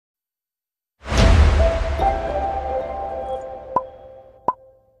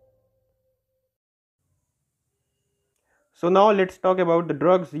So now let's talk about the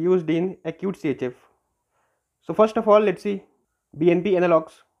drugs used in acute CHF. So first of all, let's see Bnp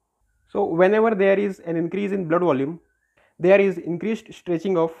analogues. So whenever there is an increase in blood volume, there is increased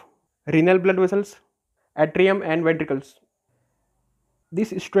stretching of renal blood vessels, atrium and ventricles.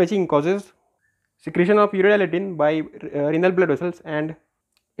 This stretching causes secretion of hydralazine by renal blood vessels and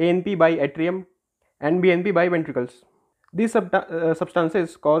ANP by atrium and BNP by ventricles. These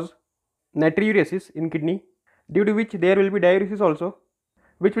substances cause natriuresis in kidney, due to which there will be diuresis also,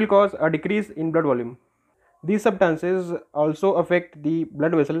 which will cause a decrease in blood volume. These substances also affect the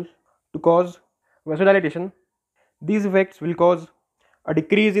blood vessel to cause vasodilation. These effects will cause a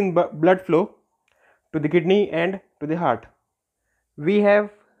decrease in blood flow to the kidney and to the heart. We have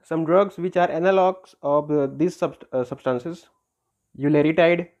some drugs which are analogues of these substances.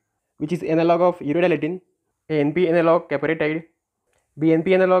 Ularitide, which is analog of uridalatine, ANP analog caparitide,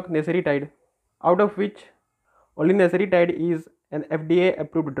 BNP analog neseritide, out of which only neseritide is an FDA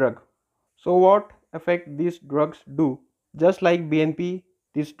approved drug. So what effect these drugs do? Just like BNP,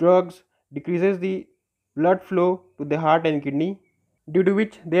 these drugs decreases the blood flow to the heart and kidney, due to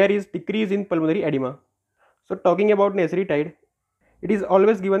which there is decrease in pulmonary edema. So talking about neseritide, it is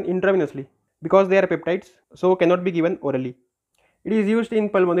always given intravenously because they are peptides, so cannot be given orally. It is used in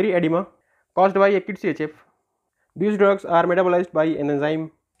pulmonary edema caused by acute CHF. These drugs are metabolized by an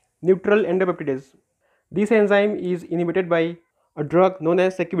enzyme, neutral endopeptidase. This enzyme is inhibited by a drug known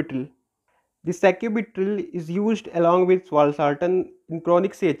as sacubitril. The sacubitril is used along with valsartan in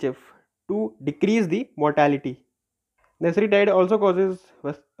chronic CHF to decrease the mortality. Neseritide also causes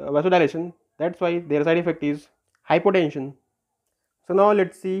vasodilation, that's why their side effect is hypotension. So now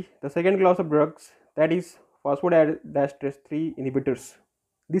let's see the second class of drugs, that is phosphodiesterase 3 inhibitors.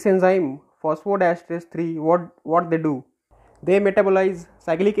 This enzyme phosphodiesterase 3, what they do? They metabolize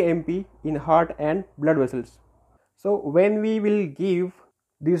cyclic AMP in heart and blood vessels. So when we will give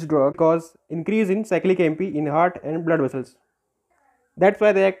this drug, cause increase in cyclic AMP in heart and blood vessels. That's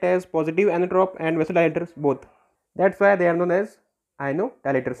why they act as positive inotrope and vasodilators both. That's why they are known as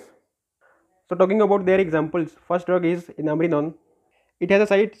inodilators. So talking about their examples, first drug is inamrinone. It has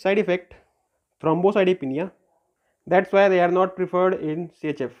a side effect, thrombocytopenia. That's why they are not preferred in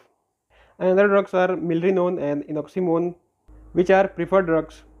CHF. Another drugs are milrinone and inoximone, which are preferred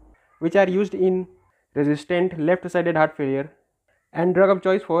drugs, which are used in resistant left-sided heart failure and drug of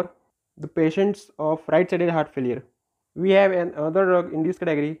choice for the patients of right-sided heart failure. We have another drug in this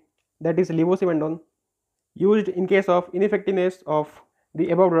category, that is levosimendan, used in case of ineffectiveness of the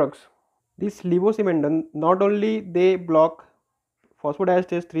above drugs. This levosimendan, not only they block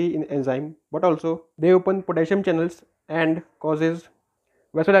phosphodiesterase 3 in enzyme, but also they open potassium channels and causes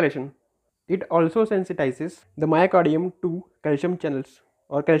vasodilation. It also sensitizes the myocardium to calcium channels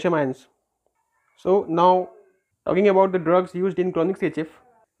or calcium ions. So now talking about the drugs used in chronic CHF,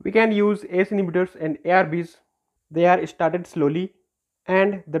 we can use ACE inhibitors and ARBs. They are started slowly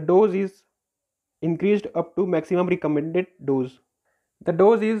and the dose is increased up to maximum recommended dose. The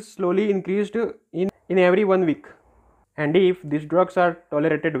dose is slowly increased in every 1 week. And if these drugs are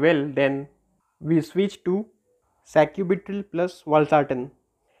tolerated well, then we switch to sacubitril plus valsartan.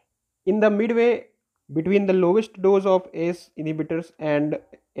 In the midway between the lowest dose of ACE inhibitors and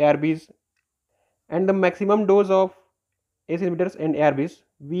ARBs and the maximum dose of ACE inhibitors and ARBs,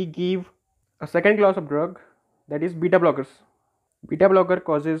 we give a second class of drug, that is beta blockers. Beta blocker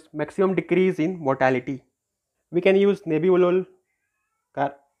causes maximum decrease in mortality. We can use nebivolol,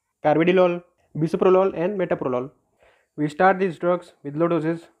 carvedilol, bisoprolol and metoprolol. We start these drugs with low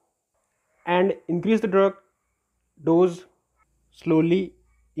doses and increase the drug dose slowly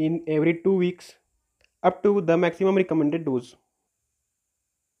in every 2 weeks up to the maximum recommended dose.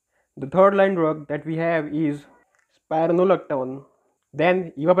 The third line drug that we have is Spironolactone,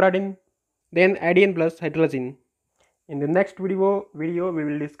 then Ivabradine, then Adine plus hydralazine. In the next video we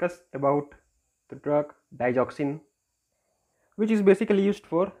will discuss about the drug digoxin, which is basically used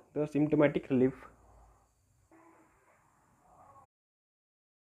for the symptomatic relief.